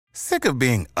Sick of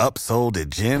being upsold at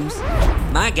gyms?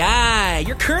 My guy,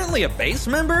 you're currently a base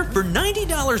member? For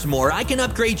 $90 more, I can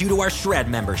upgrade you to our Shred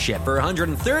membership. For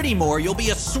 $130 more, you'll be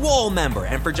a Swole member.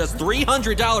 And for just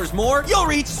 $300 more, you'll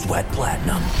reach Sweat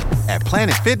Platinum. At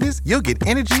Planet Fitness, you'll get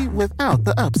energy without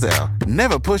the upsell.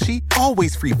 Never pushy,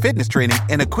 always free fitness training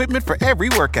and equipment for every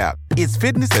workout. It's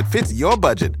fitness that fits your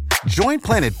budget. Join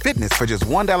Planet Fitness for just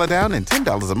 $1 down and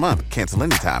 $10 a month. Cancel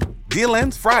anytime. Deal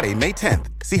ends Friday, May 10th.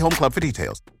 See Home Club for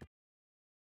details.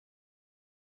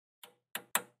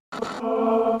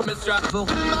 With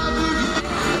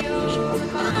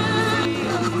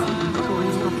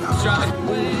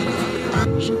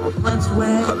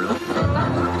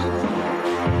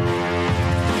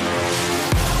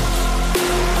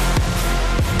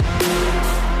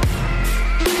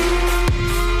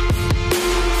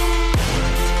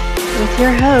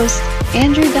your host,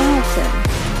 Andrew Donaldson.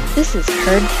 This is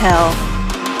Heard Tell.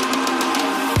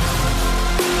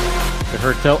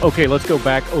 Heard Tell. Okay, let's go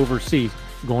back overseas.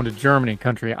 Going to Germany,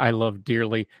 country I love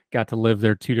dearly. Got to live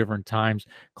there 2 different times,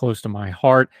 close to my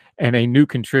heart. And a new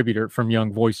contributor from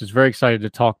Young Voices. Very excited to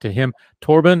talk to him.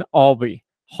 Torben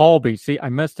Halby. See, I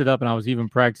messed it up and I was even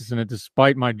practicing it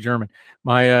despite my German.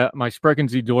 My Sprechen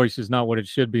Sie Deutsch is not what it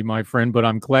should be, my friend, but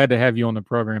I'm glad to have you on the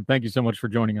program. Thank you so much for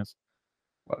joining us.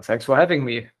 Well, thanks for having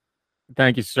me.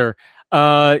 Thank you, sir.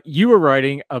 You were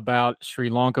writing about Sri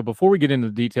Lanka. Before we get into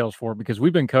the details for it, because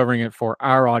we've been covering it for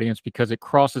our audience because it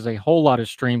crosses a whole lot of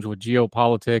streams with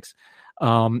geopolitics,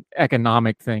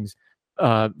 economic things,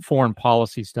 foreign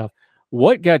policy stuff.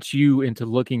 What got you into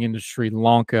looking into Sri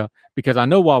Lanka? Because I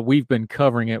know while we've been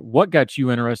covering it, what got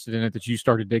you interested in it that you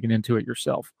started digging into it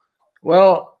yourself?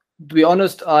 Well, to be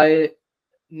honest, I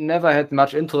never had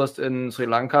much interest in Sri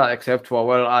Lanka, except for,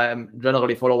 well, I am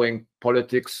generally following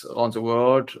politics around the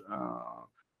world,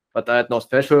 but I had no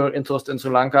special interest in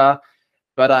Sri Lanka.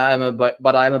 But I am a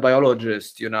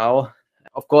biologist, you know.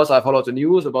 Of course, I followed the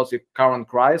news about the current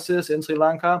crisis in Sri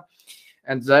Lanka,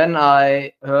 and then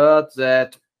I heard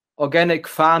that organic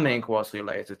farming was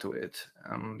related to it,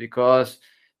 because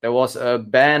there was a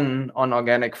ban on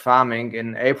organic farming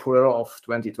in April of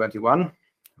 2021.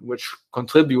 Which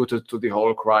contributed to the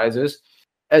whole crisis.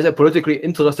 As a politically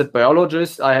interested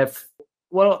biologist, I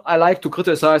like to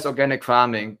criticize organic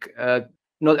farming,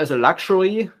 not as a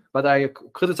luxury, but I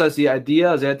criticize the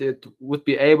idea that it would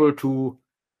be able to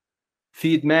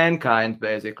feed mankind,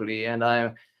 basically. And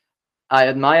I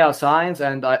admire science,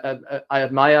 and I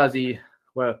admire the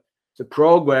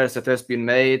progress that has been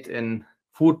made in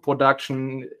food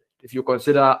production, if you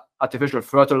consider artificial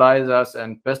fertilizers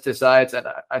and pesticides. And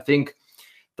I think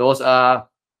those are,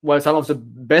 some of the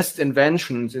best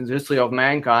inventions in the history of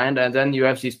mankind. And then you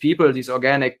have these people, these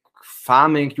organic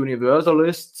farming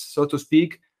universalists, so to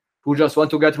speak, who just want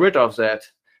to get rid of that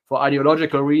for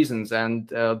ideological reasons. And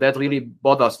that really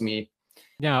bothers me.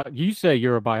 Now, you say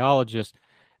you're a biologist.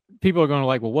 People are going to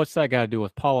well, what's that got to do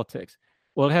with politics?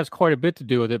 Well, it has quite a bit to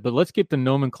do with it, but let's get the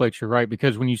nomenclature right,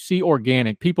 because when you see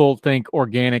organic, people think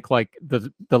organic like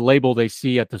the label they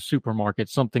see at the supermarket,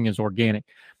 something is organic.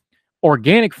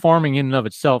 Organic farming in and of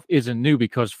itself isn't new,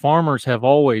 because farmers have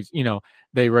always,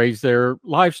 they raise their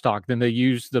livestock, then they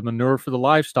use the manure for the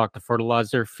livestock to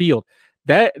fertilize their field.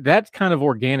 That kind of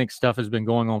organic stuff has been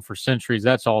going on for centuries.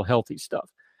 That's all healthy stuff.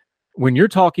 When you're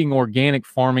talking organic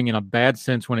farming in a bad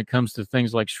sense, when it comes to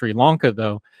things like Sri Lanka,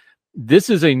 though, this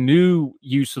is a new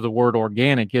use of the word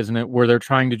organic, isn't it? Where they're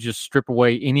trying to just strip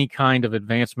away any kind of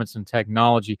advancements in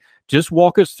technology. Just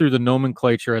walk us through the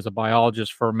nomenclature as a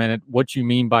biologist for a minute, what you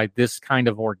mean by this kind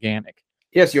of organic.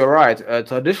 Yes, you're right.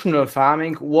 Traditional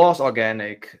farming was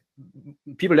organic.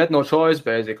 People had no choice,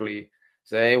 basically.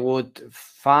 They would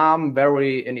farm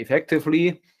very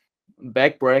ineffectively,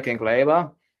 backbreaking labor,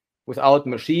 without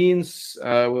machines,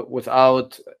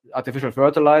 without artificial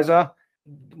fertilizer.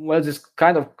 Well, this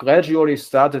kind of gradually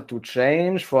started to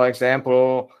change. For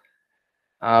example,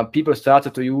 people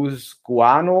started to use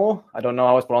guano. I don't know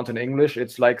how it's pronounced in English.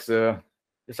 It's like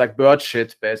bird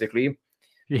shit, basically.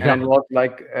 Yeah. And it was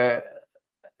like a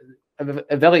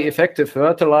very effective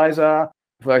fertilizer.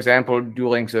 For example,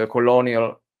 during the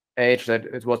colonial age that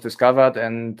it was discovered,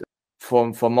 and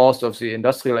for most of the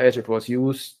industrial age, it was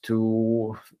used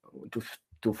to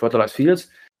fertilize fields.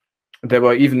 There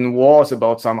were even wars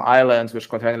about some islands which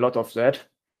contained a lot of that.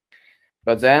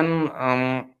 But then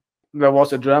there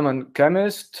was a German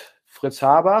chemist, Fritz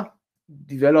Haber,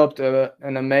 developed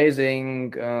an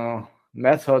amazing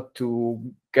method to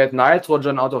get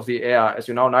nitrogen out of the air. As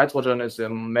you know, nitrogen is the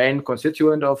main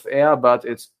constituent of air, but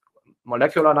it's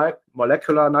molecular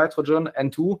nitrogen,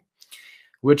 N2,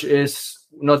 which is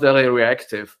not very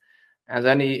reactive. And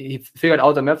then he figured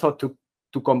out a method to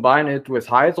to combine it with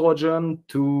hydrogen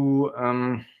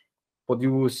to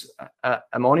produce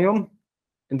ammonium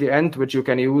in the end, which you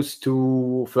can use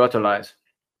to fertilize.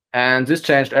 And this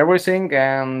changed everything,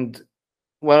 and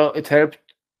well, it helped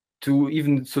to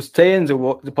even sustain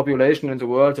the population in the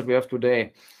world that we have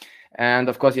today. And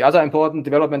of course, the other important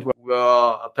development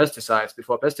were pesticides.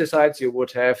 Before pesticides, you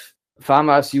would have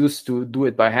farmers used to do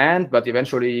it by hand, but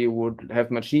eventually you would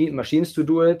have machines to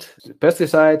do it.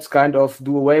 Pesticides kind of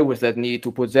do away with that need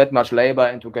to put that much labor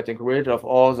into getting rid of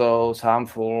all those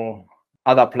harmful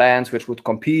other plants which would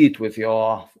compete with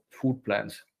your food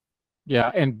plants.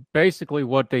 Yeah, and basically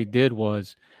what they did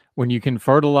was when you can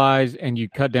fertilize and you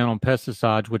cut down on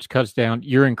pesticides, which cuts down,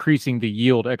 you're increasing the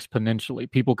yield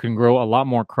exponentially. People can grow a lot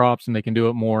more crops and they can do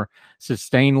it more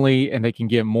sustainably and they can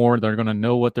get more. They're going to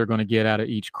know what they're going to get out of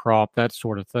each crop, that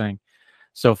sort of thing.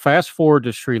 So fast forward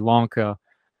to Sri Lanka.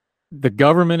 The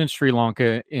government in Sri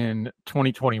Lanka in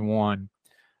 2021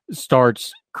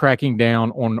 starts cracking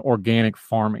down on organic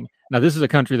farming. Now, this is a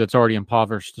country that's already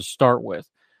impoverished to start with.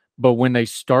 But when they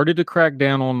started to crack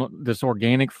down on this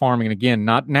organic farming, and again,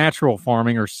 not natural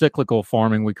farming or cyclical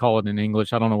farming, we call it in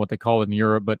English. I don't know what they call it in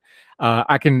Europe, but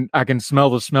I can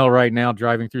smell the smell right now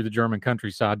driving through the German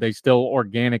countryside. They still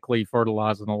organically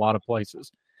fertilize in a lot of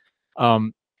places.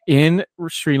 In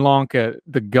Sri Lanka,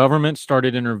 the government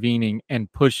started intervening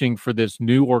and pushing for this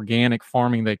new organic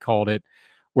farming, they called it,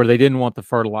 where they didn't want the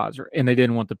fertilizer and they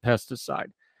didn't want the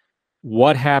pesticide.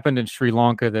 What happened in Sri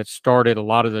Lanka that started a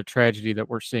lot of the tragedy that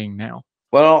we're seeing now?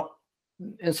 Well,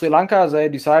 in Sri Lanka, they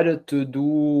decided to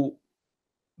do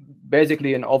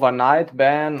basically an overnight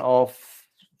ban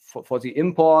for the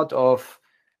import of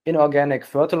inorganic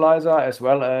fertilizer as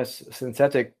well as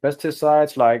synthetic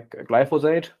pesticides like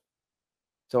glyphosate.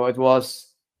 So it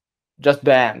was just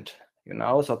banned,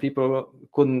 so people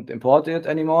couldn't import it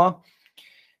anymore.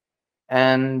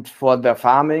 And for their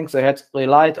farming, they had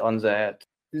relied on that.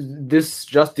 This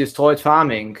just destroyed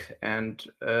farming, and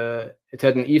it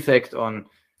had an effect on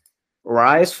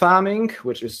rice farming,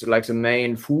 which is like the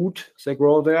main food they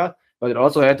grow there, but it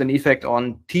also had an effect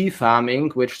on tea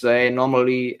farming, which they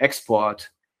normally export,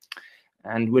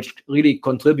 and which really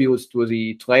contributes to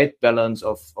the trade balance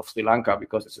of Sri Lanka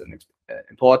because it's an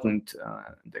important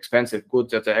and expensive good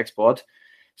that they export.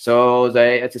 So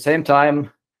they, at the same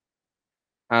time,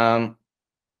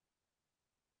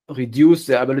 reduce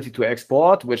their ability to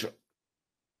export, which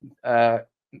plunge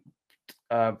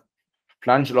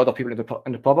a lot of people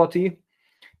into poverty.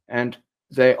 And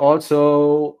they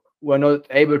also were not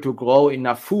able to grow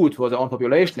enough food for their own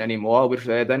population anymore, which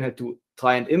they then had to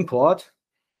try and import.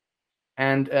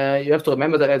 And you have to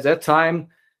remember that at that time,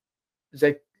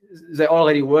 they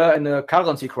already were in a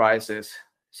currency crisis.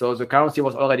 So the currency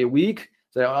was already weak.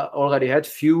 They already had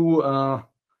few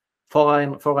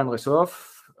foreign reserve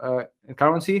in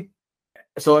currency.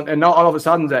 So, and now all of a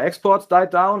sudden their exports died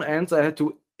down and they had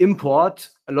to import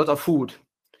a lot of food,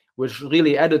 which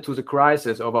really added to the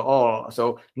crisis overall.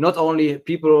 So not only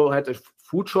people had a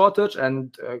food shortage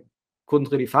and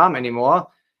couldn't really farm anymore,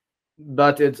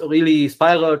 but it really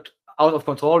spiraled out of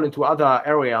control into other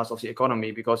areas of the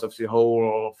economy because of the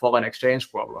whole foreign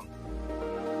exchange problem.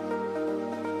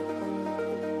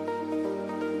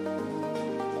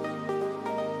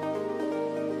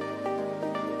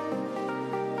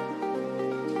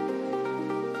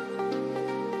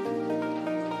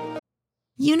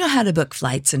 You know how to book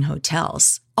flights and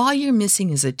hotels. All you're missing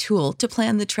is a tool to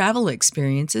plan the travel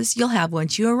experiences you'll have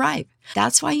once you arrive.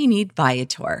 That's why you need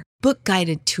Viator. Book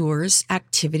guided tours,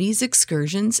 activities,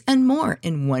 excursions, and more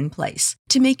in one place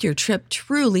to make your trip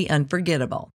truly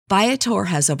unforgettable. Viator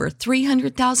has over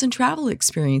 300,000 travel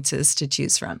experiences to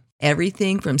choose from.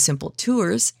 Everything from simple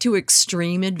tours to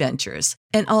extreme adventures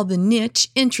and all the niche,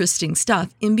 interesting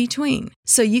stuff in between.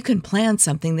 So you can plan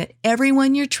something that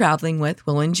everyone you're traveling with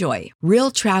will enjoy. Real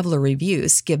traveler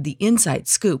reviews give the inside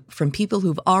scoop from people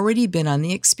who've already been on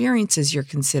the experiences you're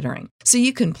considering. So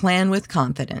you can plan with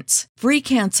confidence. Free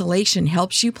cancellation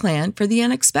helps you plan for the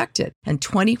unexpected. And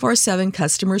 24/7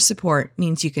 customer support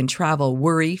means you can travel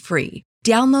worry-free.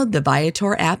 Download the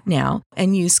Viator app now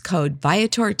and use code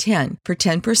Viator10 for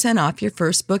 10% off your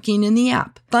first booking in the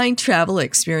app. Find travel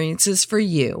experiences for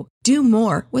you. Do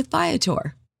more with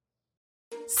Viator.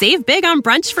 Save big on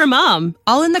brunch for mom,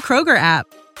 all in the Kroger app.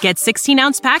 Get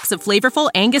 16-ounce packs of flavorful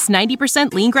Angus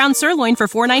 90% lean ground sirloin for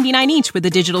 $4.99 each with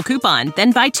a digital coupon.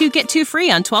 Then buy 2, get 2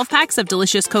 free on 12 packs of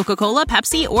delicious Coca-Cola,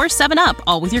 Pepsi, or 7-Up,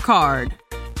 all with your card.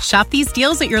 Shop these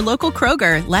deals at your local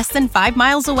Kroger, less than 5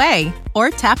 miles away. Or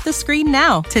tap the screen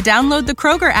now to download the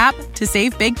Kroger app to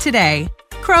save big today.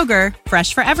 Kroger,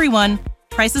 fresh for everyone.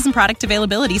 Prices and product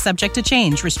availability subject to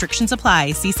change. Restrictions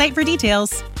apply. See site for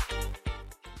details.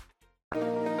 Because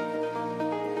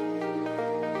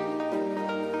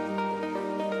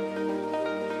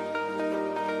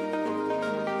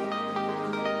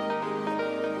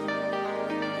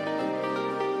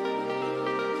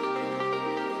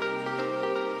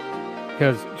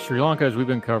Sri Lanka, as we've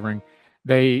been covering,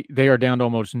 they are down to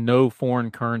almost no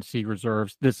foreign currency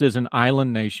reserves. This is an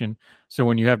island nation, so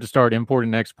when you have to start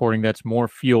importing and exporting, that's more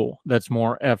fuel, that's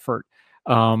more effort.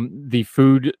 The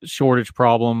food shortage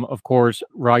problem, of course,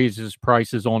 raises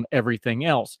prices on everything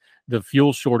else. The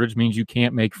fuel shortage means you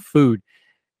can't make food.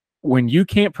 When you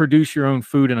can't produce your own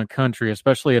food in a country,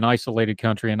 especially an isolated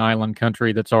country, an island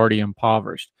country that's already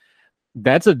impoverished,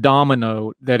 that's a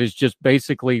domino that is just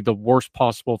basically the worst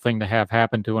possible thing to have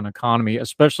happen to an economy,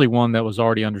 especially one that was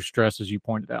already under stress, as you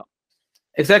pointed out.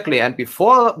 Exactly. And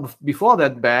before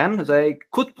that ban, they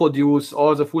could produce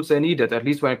all the foods they needed, at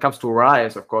least when it comes to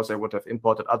rice. Of course, they would have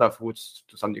imported other foods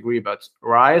to some degree, but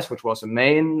rice, which was the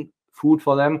main food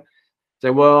for them, they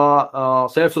were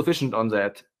self-sufficient on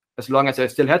that, as long as they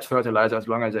still had fertilizer, as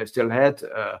long as they still had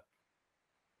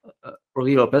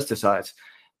real pesticides.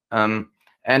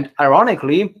 And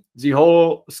ironically, the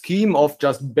whole scheme of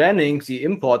just banning the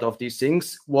import of these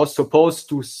things was supposed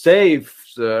to save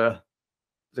the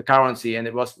currency, and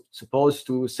it was supposed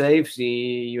to save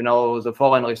the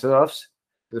foreign reserves,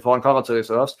 the foreign currency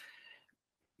reserves,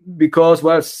 because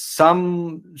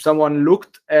someone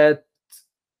looked at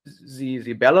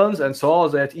the balance and saw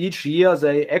that each year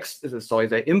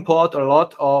they import a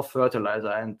lot of fertilizer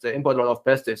and they import a lot of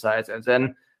pesticides, and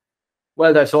then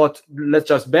they thought, let's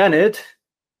just ban it.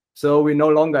 So we no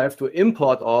longer have to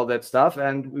import all that stuff,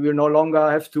 and we will no longer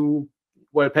have to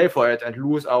pay for it and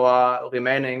lose our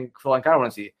remaining foreign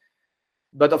currency.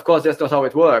 But of course, that's not how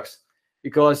it works,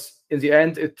 because in the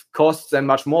end, it costs them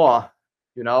much more.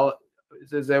 They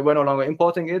were no longer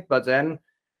importing it, but then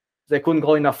they couldn't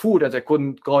grow enough food and they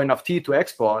couldn't grow enough tea to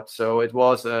export. So it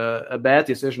was a bad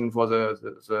decision for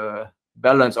the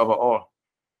balance overall.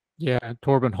 Yeah,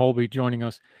 Torben Holby joining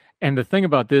us. And the thing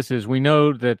about this is we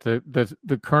know that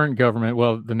the current government,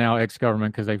 well, the now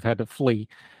ex-government, because they've had to flee,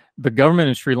 the government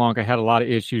in Sri Lanka had a lot of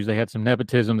issues. They had some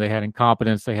nepotism, they had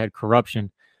incompetence, they had corruption.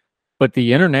 But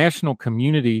the international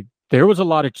community, there was a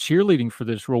lot of cheerleading for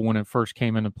this rule when it first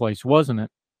came into place, wasn't it?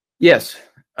 Yes.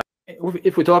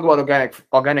 If we talk about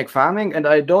organic farming, and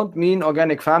I don't mean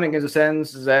organic farming in the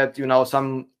sense that,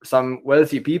 some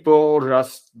wealthy people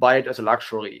just buy it as a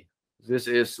luxury. This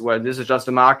is just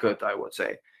a market, I would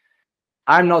say.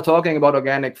 I'm not talking about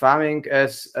organic farming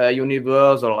as a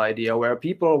universal idea where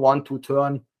people want to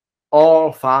turn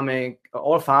all farming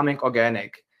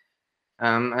organic.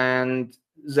 And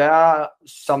there are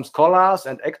some scholars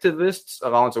and activists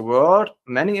around the world,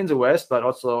 many in the West, but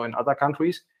also in other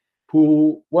countries,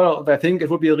 who, they think it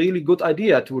would be a really good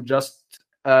idea to just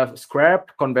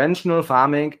scrap conventional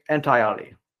farming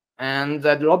entirely. And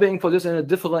they're lobbying for this in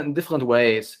different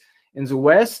ways. In the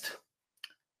West,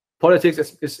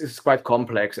 politics is quite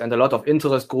complex, and a lot of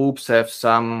interest groups have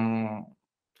some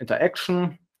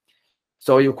interaction.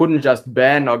 So you couldn't just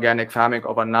ban organic farming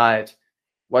overnight.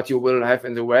 What you will have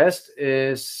in the West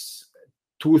is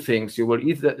two things. You will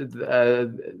either,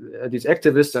 these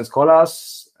activists and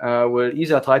scholars will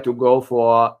either try to go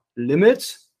for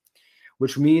limits,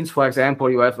 which means, for example,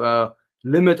 you have a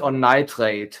limit on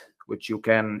nitrate, which you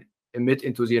can emit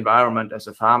into the environment as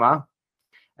a farmer.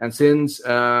 And since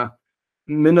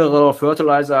mineral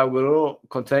fertilizer will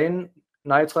contain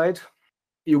nitrate,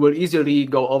 you will easily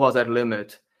go over that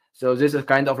limit. So this is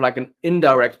kind of like an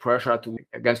indirect pressure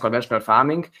against conventional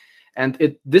farming.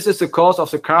 And this is the cause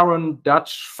of the current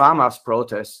Dutch farmers'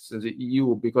 protests in the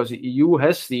EU, because the EU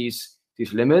has these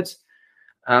limits.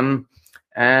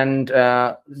 And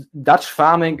Dutch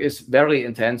farming is very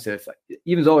intensive.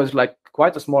 Even though it's like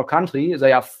quite a small country,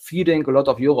 they are feeding a lot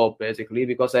of Europe, basically,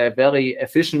 because they have very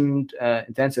efficient,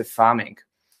 intensive farming.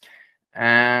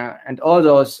 And all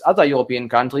those other European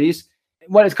countries,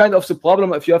 it's kind of the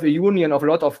problem if you have a union of a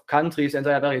lot of countries and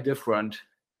they are very different.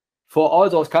 For all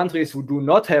those countries who do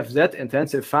not have that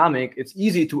intensive farming, it's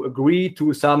easy to agree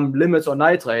to some limits on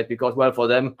nitrate because, for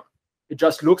them, it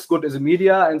just looks good in the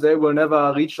media and they will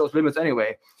never reach those limits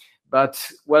anyway. But,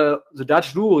 the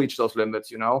Dutch do reach those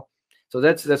limits, So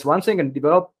that's one thing in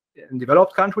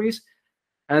developed countries.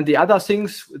 And the other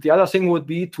thing would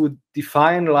be to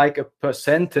define like a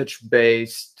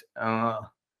percentage-based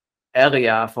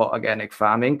area for organic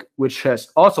farming, which has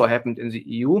also happened in the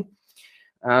EU.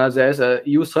 There's a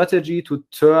EU strategy to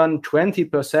turn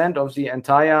 20% of the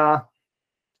entire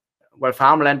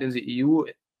farmland in the EU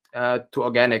to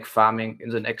organic farming in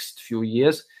the next few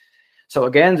years. So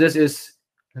again, this is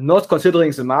not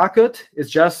considering the market. It's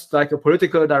just like a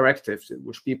political directive,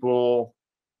 which people,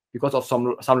 because of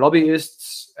some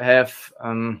lobbyists, have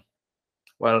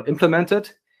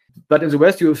implemented. But in the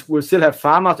West, you will still have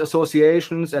farmers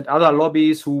associations and other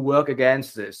lobbies who work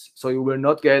against this. So you will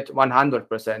not get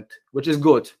 100%, which is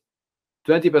good.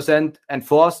 20%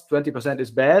 enforced, 20% is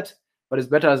bad, but it's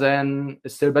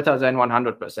still better than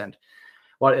 100%.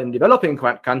 While in developing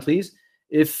countries,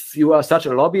 if you are such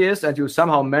a lobbyist and you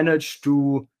somehow manage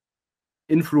to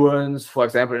influence, for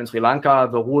example, in Sri Lanka,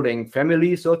 the ruling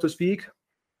family, so to speak,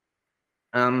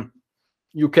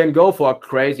 you can go for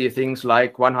crazy things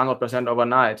like 100%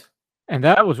 overnight. And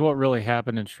that was what really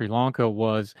happened in Sri Lanka.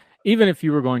 Was even if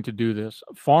you were going to do this,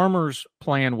 farmers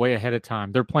plan way ahead of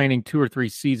time. They're planning 2 or 3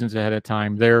 seasons ahead of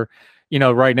time. They're,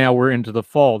 right now we're into the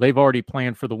fall. They've already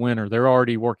planned for the winter. They're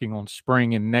already working on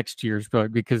spring and next year's,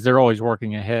 because they're always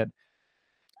working ahead.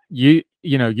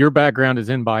 Your background is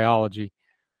in biology.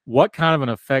 What kind of an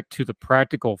effect to the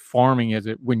practical farming is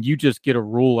it when you just get a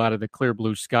rule out of the clear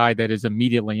blue sky that is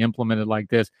immediately implemented like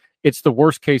this? It's the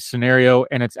worst case scenario,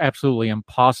 and it's absolutely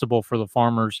impossible for the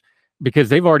farmers because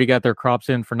they've already got their crops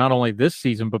in for not only this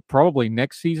season, but probably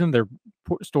next season. They're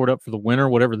stored up for the winter,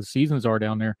 whatever the seasons are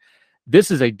down there.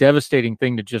 This is a devastating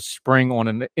thing to just spring on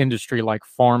an industry like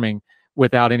farming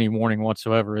without any warning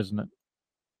whatsoever, isn't it?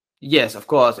 Yes, of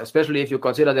course, especially if you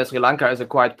consider that Sri Lanka is a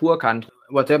quite poor country.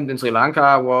 What happened in Sri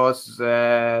Lanka was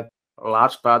that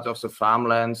large parts of the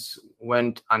farmlands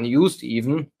went unused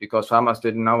even because farmers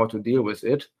didn't know how to deal with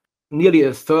it. Nearly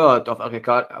a third of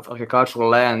agricultural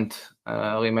land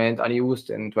remained unused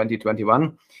in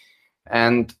 2021.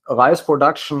 And rice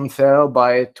production fell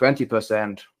by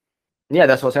 20%. Yeah,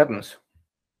 that's what happens.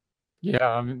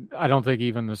 Yeah, I don't think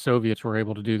even the Soviets were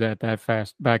able to do that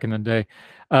fast back in the day.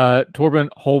 Torben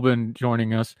Holben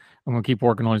joining us. I'm going to keep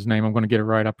working on his name. I'm going to get it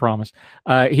right, I promise.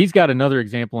 He's got another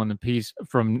example in the piece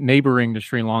from neighboring to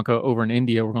Sri Lanka over in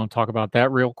India. We're going to talk about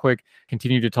that real quick.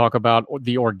 Continue to talk about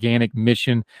the organic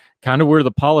mission, kind of where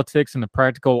the politics and the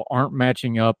practical aren't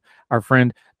matching up. Our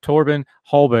friend Torben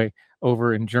Holbe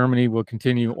over in Germany will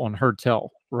continue on Heard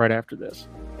Tell right after this.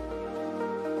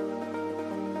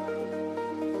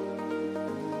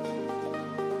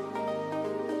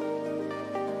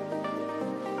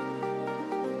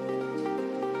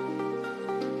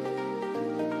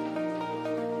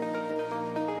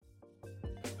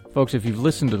 Folks, if you've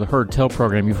listened to the Heard Tell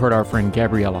program, you've heard our friend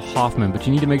Gabriella Hoffman, but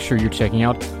you need to make sure you're checking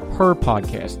out her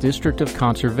podcast, District of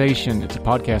Conservation. It's a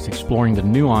podcast exploring the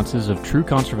nuances of true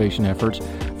conservation efforts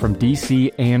from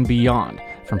DC and beyond.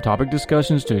 From topic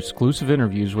discussions to exclusive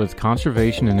interviews with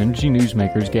conservation and energy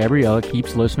newsmakers, Gabriella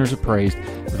keeps listeners appraised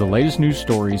of the latest news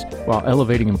stories while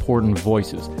elevating important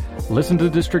voices. Listen to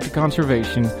District of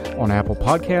Conservation on Apple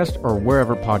Podcasts or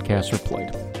wherever podcasts are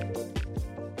played.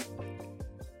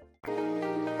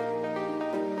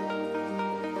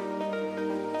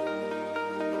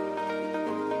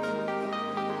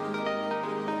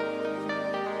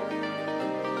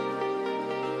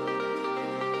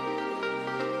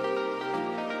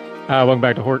 Welcome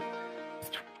back to Hort.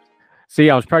 See,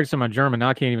 I was practicing my German. Now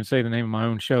I can't even say the name of my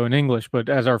own show in English. But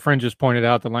as our friend just pointed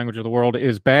out, the language of the world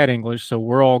is bad English, so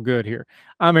we're all good here.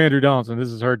 I'm Andrew Donaldson. This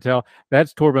is Heard Tell.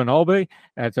 That's Torben Holbe.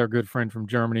 That's our good friend from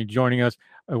Germany joining us.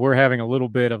 We're having a little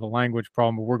bit of a language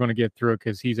problem, but we're going to get through it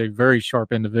because he's a very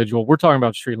sharp individual. We're talking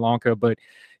about Sri Lanka, but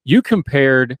you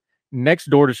compared next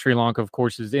door to Sri Lanka, of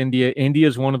course, is India. India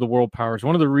is one of the world powers.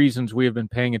 One of the reasons we have been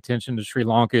paying attention to Sri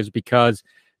Lanka is because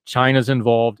China's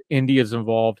involved, India's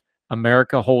involved,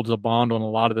 America holds a bond on a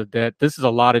lot of the debt. This is a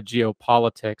lot of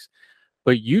geopolitics.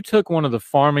 But you took one of the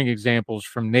farming examples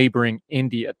from neighboring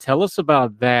India. Tell us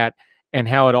about that and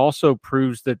how it also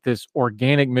proves that this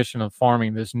organic mission of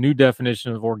farming, this new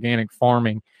definition of organic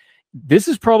farming, this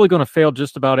is probably going to fail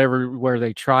just about everywhere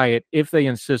they try it if they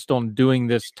insist on doing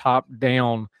this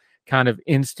top-down kind of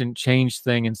instant change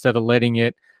thing instead of letting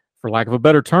it, for lack of a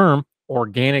better term,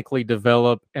 organically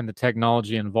develop and the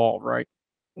technology involved, right?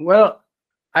 Well,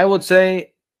 I would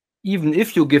say even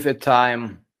if you give it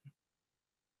time,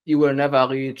 you will never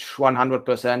reach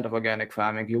 100% of organic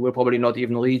farming. You will probably not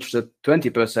even reach the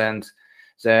 20%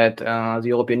 that the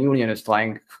European Union is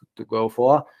trying to go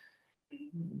for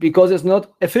because it's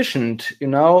not efficient.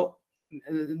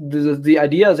 The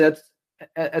idea that,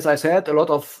 as I said, a lot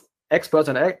of experts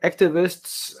and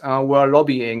activists were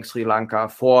lobbying Sri Lanka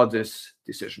for this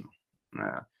decision.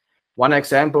 One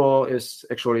example is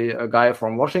actually a guy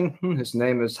from Washington. His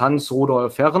name is Hans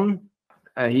Rudolf Herren.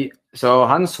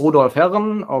 Hans Rudolf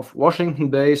Herren of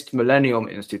Washington-based Millennium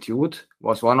Institute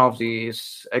was one of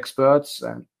these experts,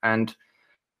 and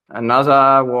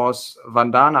another was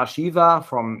Vandana Shiva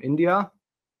from India.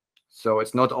 So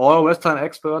it's not all Western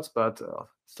experts, but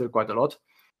still quite a lot.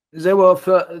 They were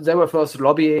first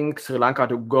lobbying Sri Lanka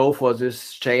to go for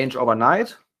this change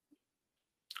overnight.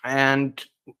 And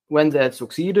when they had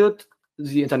succeeded,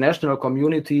 the international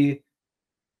community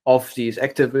of these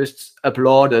activists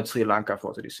applauded Sri Lanka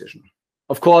for the decision.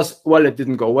 Of course, well, it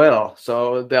didn't go well.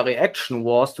 So their reaction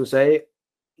was to say,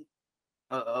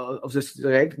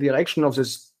 the reaction of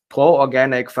this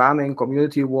pro-organic farming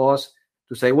community was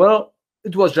to say, well,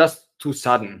 it was just too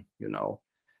sudden,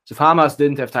 The farmers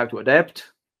didn't have time to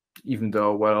adapt, even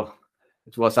though, well,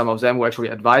 it was some of them who actually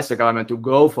advised the government to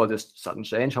go for this sudden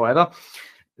change, however.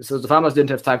 So the farmers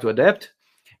didn't have time to adapt.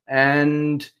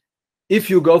 And if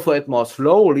you go for it more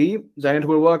slowly, then it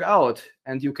will work out.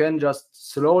 And you can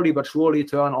just slowly but surely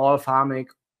turn all farming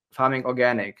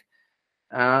organic.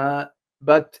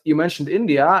 But you mentioned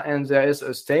India, and there is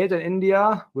a state in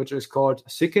India which is called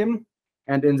Sikkim.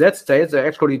 And in that state, they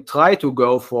actually try to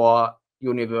go for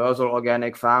universal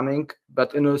organic farming,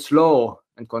 but in a slow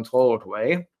and controlled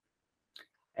way.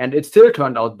 And it still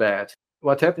turned out bad.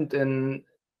 What happened in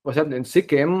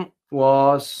Sikkim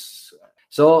was,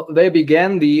 so they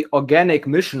began the organic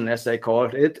mission, as they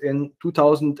called it, in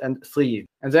 2003.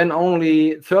 And then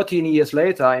only 13 years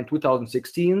later, in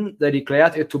 2016, they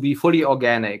declared it to be fully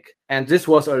organic. And this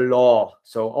was a law.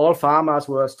 So all farmers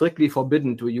were strictly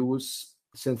forbidden to use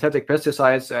synthetic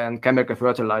pesticides and chemical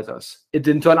fertilizers. It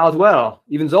didn't turn out well,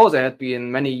 even though there had been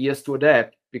many years to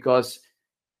adapt, because,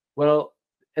 well,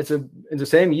 in the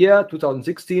same year,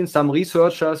 2016, some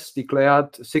researchers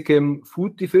declared Sikkim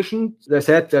food deficient. They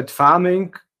said that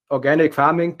organic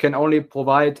farming, can only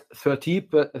provide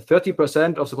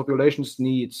 30% of the population's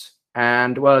needs.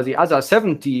 And, well, the other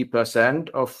 70%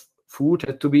 of food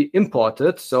had to be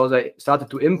imported. So they started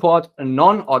to import a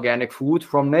non-organic food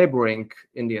from neighboring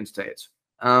Indian states,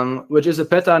 which is a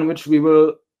pattern which we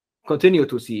will continue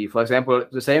to see. For example,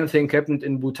 the same thing happened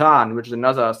in Bhutan, which is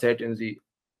another state in the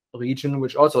region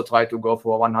which also tried to go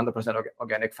for 100%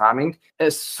 organic farming.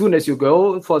 As soon as you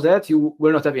go for that, you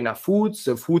will not have enough food.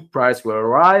 The food price will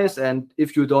rise, and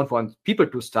if you don't want people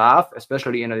to starve,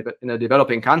 especially in a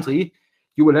developing country,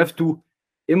 you will have to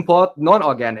import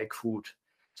non-organic food.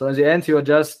 So in the end, you're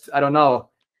just,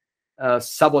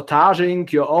 sabotaging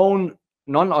your own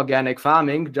non-organic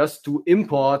farming just to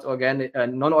import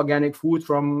non-organic food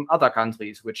from other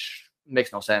countries, which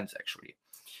makes no sense, actually.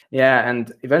 Yeah,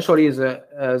 and eventually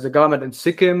the government in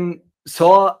Sikkim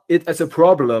saw it as a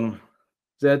problem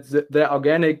that the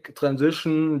organic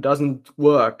transition doesn't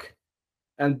work.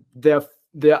 And their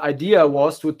idea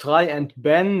was to try and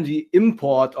ban the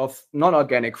import of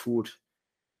non-organic food.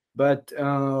 But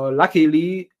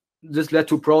luckily, this led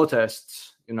to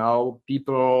protests.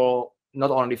 People,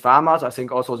 not only farmers, I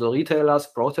think also the retailers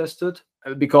protested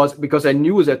because they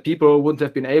knew that people wouldn't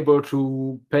have been able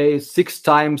to pay 6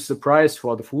 times the price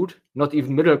for the food. Not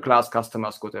even middle-class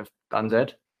customers could have done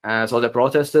that. So they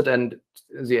protested, and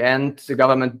in the end, the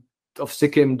government of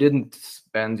Sikkim didn't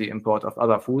ban the import of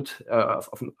other food, of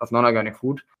non-organic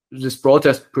food. This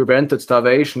protest prevented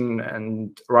starvation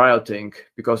and rioting,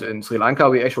 because in Sri Lanka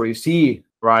we actually see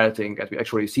rioting and we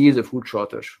actually see the food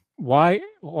shortage. Why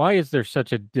is there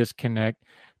such a disconnect?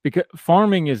 Because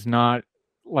farming is not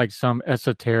like some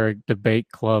esoteric debate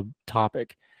club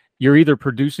topic. You're either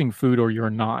producing food or you're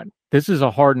not. This is a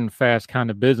hard and fast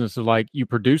kind of business of like, you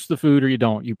produce the food or you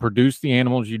don't. You produce the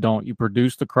animals, you don't. You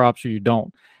produce the crops or you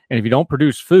don't. And if you don't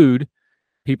produce food,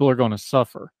 people are going to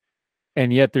suffer.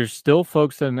 And yet there's still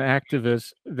folks and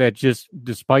activists that just,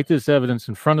 despite this evidence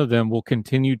in front of them, will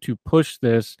continue to push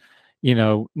this,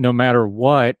 no matter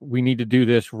what, we need to do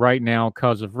this right now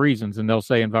because of reasons. And they'll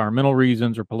say environmental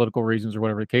reasons or political reasons or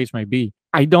whatever the case may be.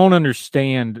 I don't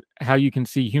understand how you can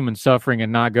see human suffering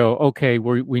and not go, okay,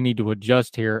 we need to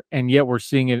adjust here. And yet we're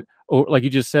seeing it, like you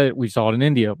just said, we saw it in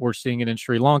India. We're seeing it in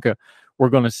Sri Lanka. We're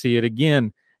going to see it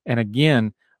again and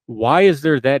again. Why is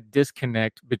there that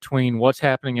disconnect between what's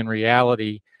happening in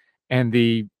reality and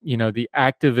the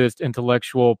activist,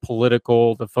 intellectual,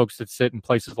 political, the folks that sit in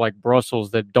places like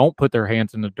Brussels that don't put their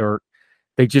hands in the dirt?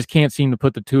 They just can't seem to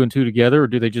put the 2 and 2 together, or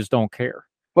do they just don't care?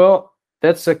 Well,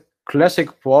 that's a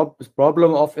classic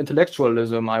problem of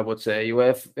intellectualism, I would say. You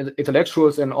have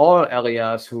intellectuals in all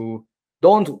areas who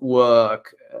don't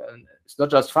work. It's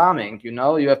not just farming,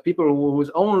 You have people whose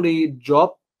only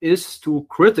job is to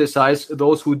criticize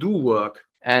those who do work.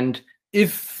 And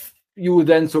if you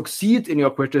then succeed in your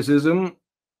criticism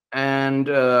and,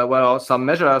 some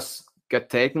measures get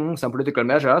taken, some political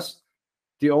measures,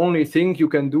 the only thing you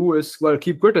can do is,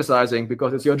 keep criticizing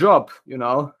because it's your job,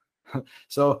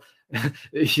 So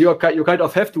you kind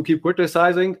of have to keep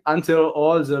criticizing until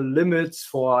all the limits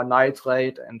for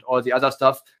nitrate and all the other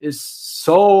stuff is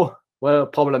so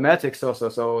problematic,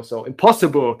 so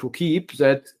impossible to keep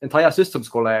that entire systems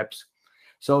collapse.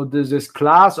 So this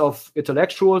class of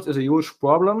intellectuals is a huge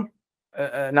problem.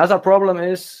 Another problem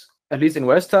is, at least in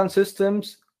Western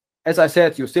systems, as I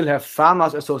said, you still have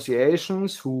farmers'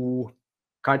 associations who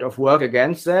kind of work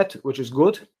against that, which is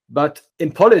good. But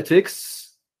in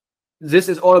politics, this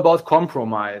is all about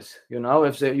compromise.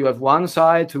 If you have one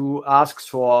side who asks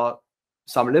for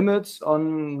some limits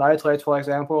on nitrates, for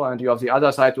example, and you have the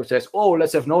other side who says, oh,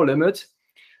 let's have no limit,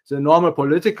 the normal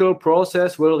political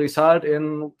process will result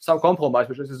in some compromise,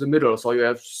 which is in the middle. So you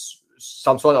have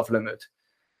some sort of limit.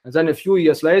 And then a few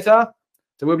years later,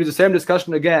 there will be the same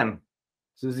discussion again.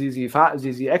 So the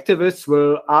activists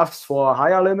will ask for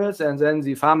higher limits, and then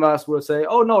the farmers will say,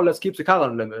 oh, no, let's keep the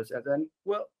current limits. And then,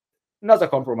 another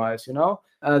compromise,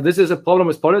 This is a problem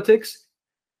with politics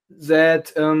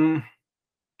that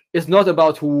is not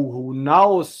about who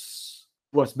knows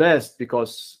what's best,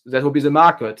 because that would be the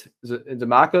market. In the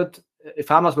market, if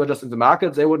farmers were just in the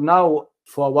market, they would know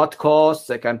for what cost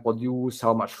they can produce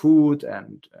how much food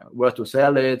and where to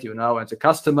sell it, and the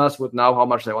customers would know how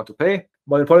much they want to pay.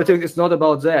 But in politics, it's not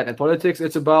about that. In politics,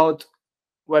 it's about,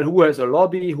 who has a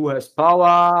lobby, who has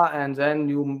power, and then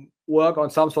you work on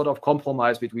some sort of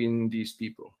compromise between these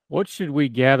people. What should we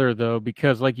gather, though?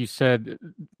 Because like you said,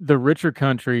 the richer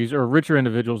countries or richer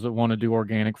individuals that want to do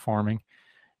organic farming,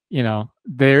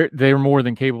 they're more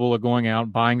than capable of going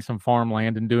out, buying some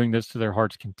farmland and doing this to their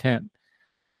heart's content.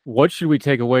 What should we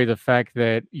take away? The fact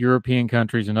that European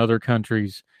countries and other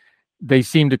countries, they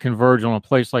seem to converge on a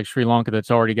place like Sri Lanka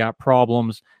that's already got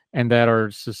problems and that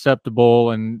are susceptible,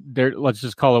 and let's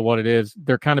just call it what it is.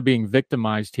 They're kind of being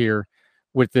victimized here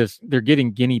with this. They're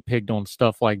getting guinea pigged on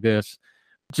stuff like this.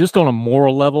 Just on a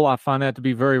moral level, I find that to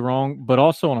be very wrong, but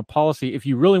also on a policy, if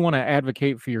you really want to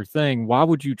advocate for your thing, why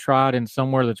would you try it in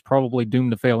somewhere that's probably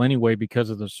doomed to fail anyway because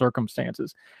of the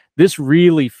circumstances? This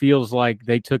really feels like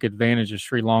they took advantage of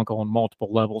Sri Lanka on multiple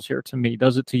levels here to me.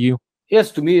 Does it to you?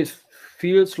 Yes, to me it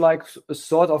feels like a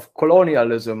sort of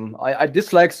colonialism. I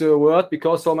dislike the word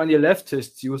because so many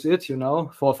leftists use it,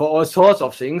 for all sorts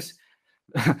of things.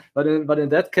 but in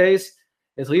that case,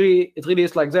 it really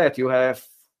is like that. You have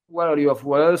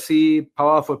wealthy,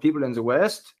 powerful people in the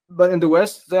West, but in the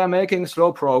West they are making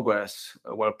slow progress.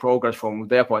 Progress from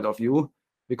their point of view,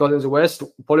 because in the West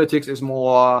politics is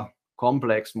more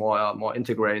complex, more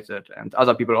integrated, and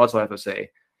other people also have a say.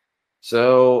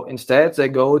 So instead, they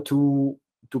go to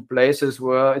places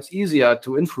where it's easier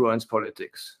to influence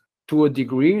politics. To a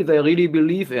degree, they really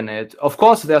believe in it. Of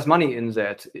course, there's money in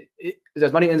that.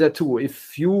 There's money in that too.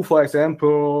 If you, for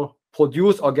example,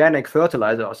 produce organic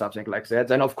fertilizer or something like that,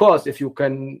 then of course, if you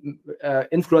can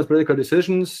influence political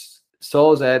decisions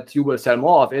so that you will sell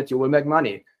more of it, you will make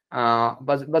money.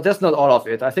 But that's not all of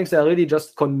it. I think they're really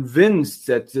just convinced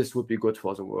that this would be good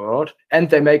for the world, and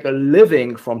they make a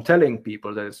living from telling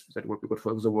people that would be good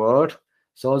for the world.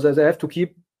 So that they have to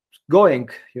keep going.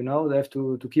 They have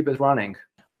to keep it running.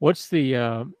 What's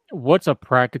a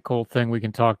practical thing we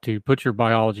can talk to? Put your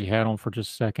biology hat on for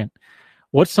just a second.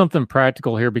 What's something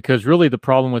practical here? Because really the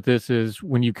problem with this is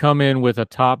when you come in with a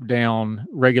top-down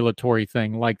regulatory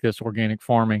thing like this organic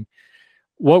farming,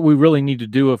 what we really need to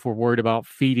do if we're worried about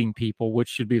feeding people, which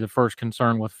should be the first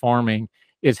concern with farming,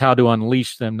 is how to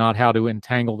unleash them, not how to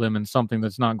entangle them in something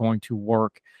that's not going to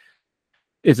work.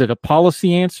 Is it a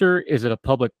policy answer? Is it a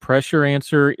public pressure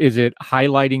answer? Is it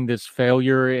highlighting this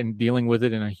failure and dealing with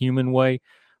it in a human way?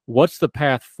 What's the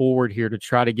path forward here to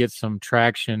try to get some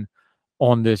traction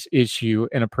on this issue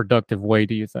in a productive way,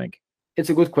 do you think?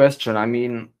 It's a good question. I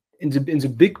mean, in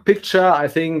the big picture, I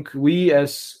think we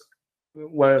as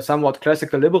somewhat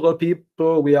classical liberal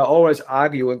people, we are always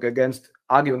arguing against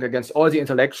all the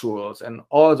intellectuals and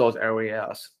all those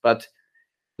areas. But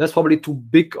that's probably too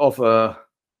big of a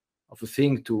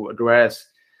thing to address,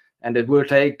 and it will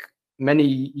take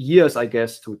many years, I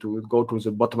guess, to go to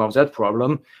the bottom of that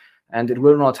problem, and it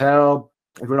will not help.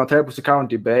 It will not help with the current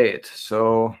debate.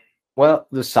 So,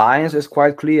 the science is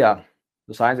quite clear.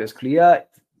 The science is clear.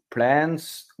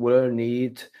 Plants will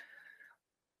need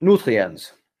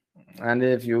nutrients. And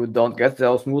if you don't get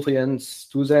those nutrients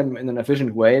to them in an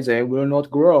efficient way, they will not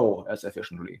grow as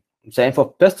efficiently. Same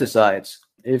for pesticides.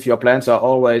 If your plants are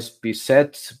always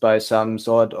beset by some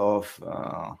sort of,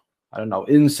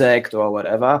 insect or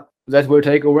whatever, that will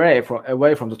take away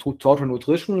from the total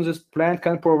nutrition this plant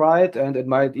can provide, and it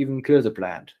might even kill the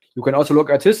plant. You can also look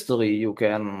at history. You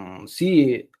can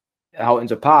see how in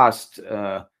the past,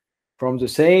 from the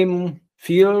same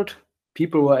field,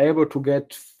 people were able to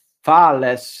get far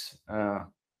less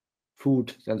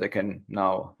food than they can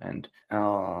now. And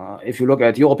if you look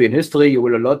at European history, you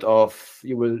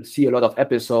will see a lot of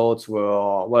episodes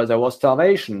where there was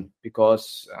starvation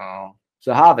because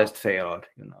the harvest failed,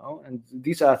 and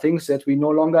these are things that we no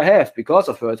longer have because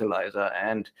of fertilizer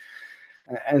and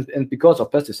because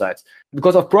of pesticides,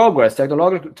 because of progress,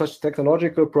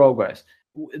 technological progress.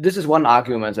 This is one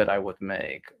argument that I would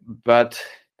make, but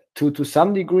to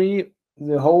some degree,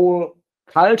 the whole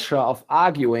culture of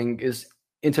arguing is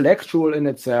intellectual in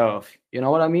itself. You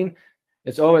know what I mean?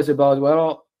 It's always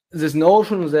about, this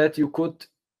notion that you could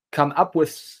come up with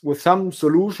some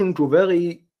solution to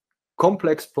very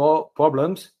complex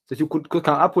problems, that you could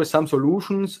come up with some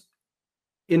solutions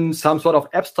in some sort of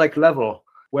abstract level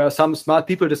where some smart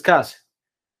people discuss.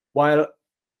 While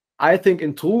I think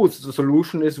in truth, the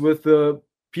solution is with the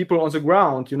people on the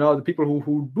ground, the people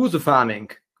who do the farming,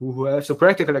 who have the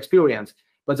practical experience.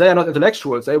 But they are not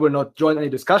intellectuals. They will not join any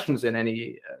discussions in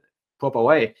any proper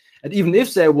way. And even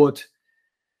if they would,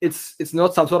 it's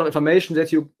not some sort of information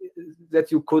that you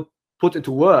could put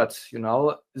into words.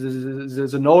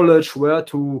 The knowledge where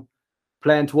to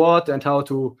plant what and how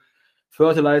to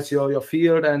fertilize your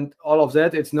field and all of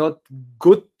that. It's not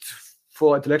good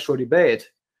for intellectual debate.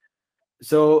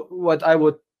 So what I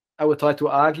would try to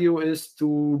argue is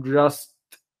to just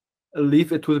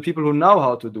leave it to the people who know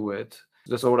how to do it.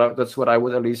 That's what I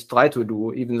would at least try to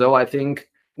do, even though I think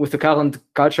with the current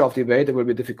culture of debate, it will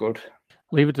be difficult.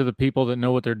 Leave it to the people that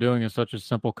know what they're doing is such a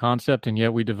simple concept, and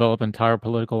yet we develop entire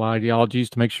political ideologies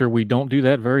to make sure we don't do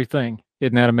that very thing.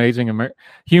 Isn't that amazing?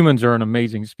 Humans are an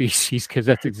amazing species because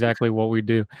that's exactly what we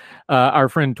do. Our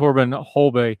friend Torben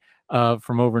Holbe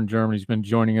from over in Germany has been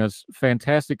joining us.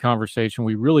 Fantastic conversation.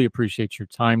 We really appreciate your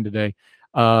time today.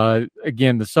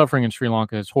 Again, the suffering in Sri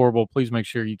Lanka is horrible. Please make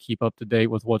sure you keep up to date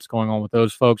with what's going on with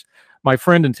those folks. My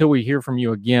friend, until we hear from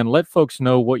you again, let folks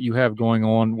know what you have going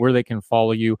on, where they can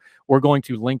follow you. We're going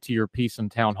to link to your piece in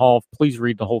Town Hall. Please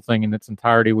read the whole thing in its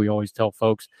entirety. We always tell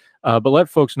folks, but let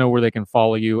folks know where they can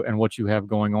follow you and what you have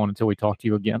going on until we talk to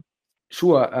you again.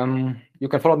 Sure. You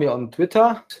can follow me on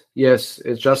Twitter. Yes,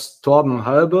 it's just Torben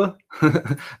Halbe.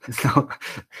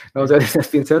 Now that it has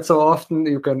been said so often,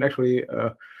 you can actually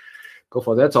go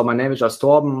for that. So my name is just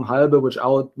Torben Halbe,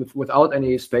 without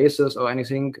any spaces or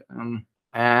anything.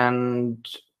 And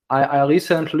I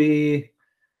recently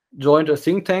joined a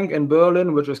think tank in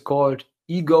Berlin, which is called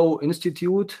Ego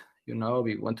Institute.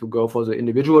 We want to go for the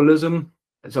individualism.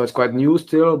 So it's quite new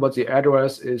still, but the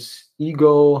address is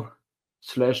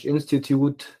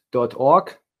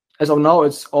ego/institute.org. As of now,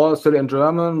 it's all still in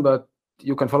German, but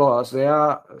you can follow us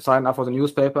there, sign up for the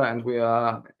newspaper, and we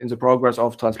are in the progress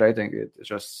of translating it. It's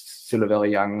just still a very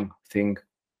young thing.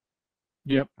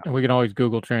 Yep, and we can always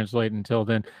Google Translate until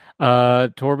then.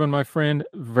 Torben, my friend,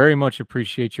 very much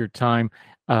appreciate your time.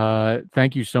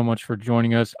 Thank you so much for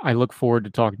joining us. I look forward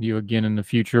to talking to you again in the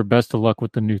future. Best of luck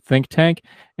with the new think tank,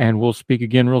 and we'll speak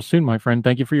again real soon, my friend.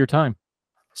 Thank you for your time.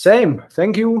 Same.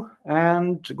 Thank you,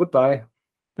 and goodbye.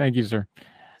 Thank you, sir.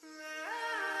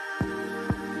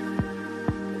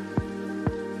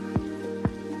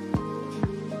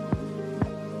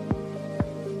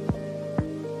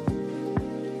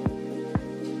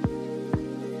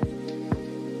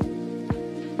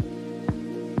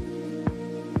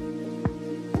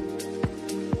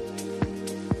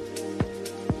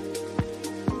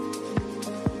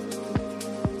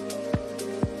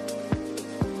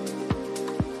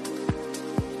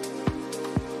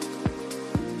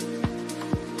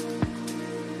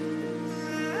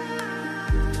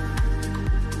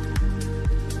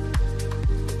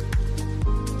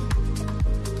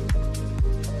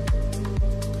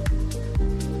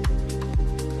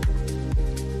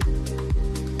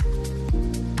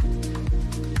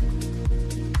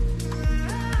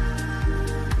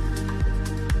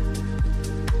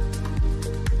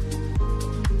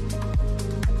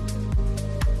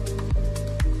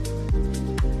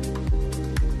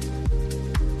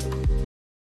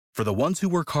 For the ones who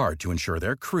work hard to ensure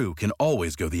their crew can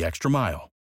always go the extra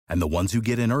mile, and the ones who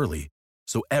get in early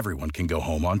so everyone can go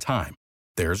home on time,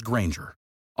 there's Grainger,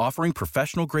 offering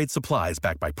professional-grade supplies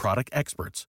backed by product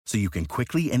experts so you can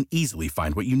quickly and easily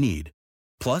find what you need.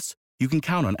 Plus, you can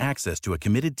count on access to a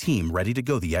committed team ready to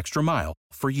go the extra mile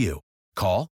for you.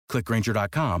 Call, click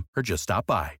Grainger.com, or just stop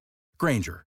by.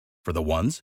 Grainger, for the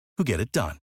ones who get it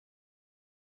done.